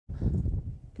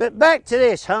But back to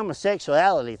this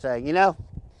homosexuality thing, you know,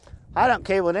 I don't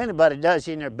care what anybody does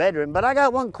in their bedroom, but I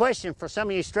got one question for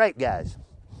some of you straight guys.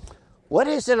 What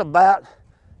is it about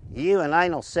you and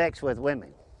anal sex with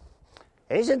women?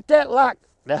 Isn't that like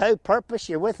the whole purpose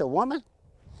you're with a woman?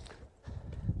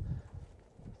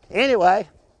 Anyway,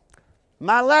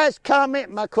 my last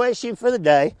comment, my question for the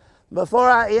day,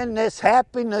 before I end this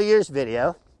Happy New Year's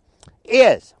video,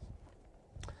 is,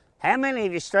 how many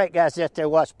of you straight guys out there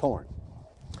watch porn?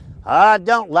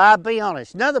 Don't lie, be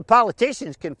honest. None of the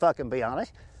politicians can fucking be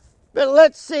honest. But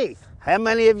let's see. How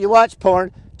many of you watch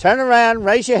porn? Turn around,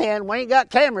 raise your hand. We ain't got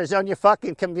cameras on your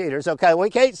fucking computers, okay? We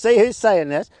can't see who's saying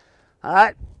this. All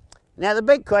right? Now, the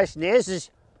big question is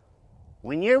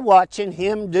when you're watching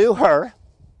him do her,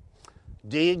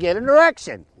 do you get an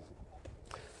erection?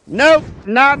 Nope,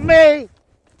 not me.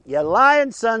 You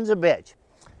lying sons of bitch.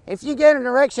 If you get an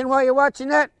erection while you're watching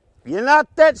that, you're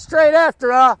not that straight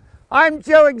after all. I'm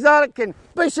Joe Exotic, and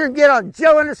be sure and get on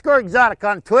Joe_Exotic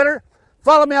on Twitter.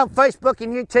 Follow me on Facebook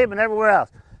and YouTube and everywhere else.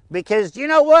 Because you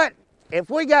know what? If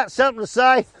we got something to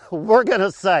say, we're going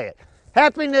to say it.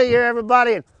 Happy New Year,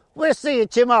 everybody, and we'll see you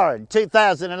tomorrow in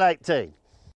 2018.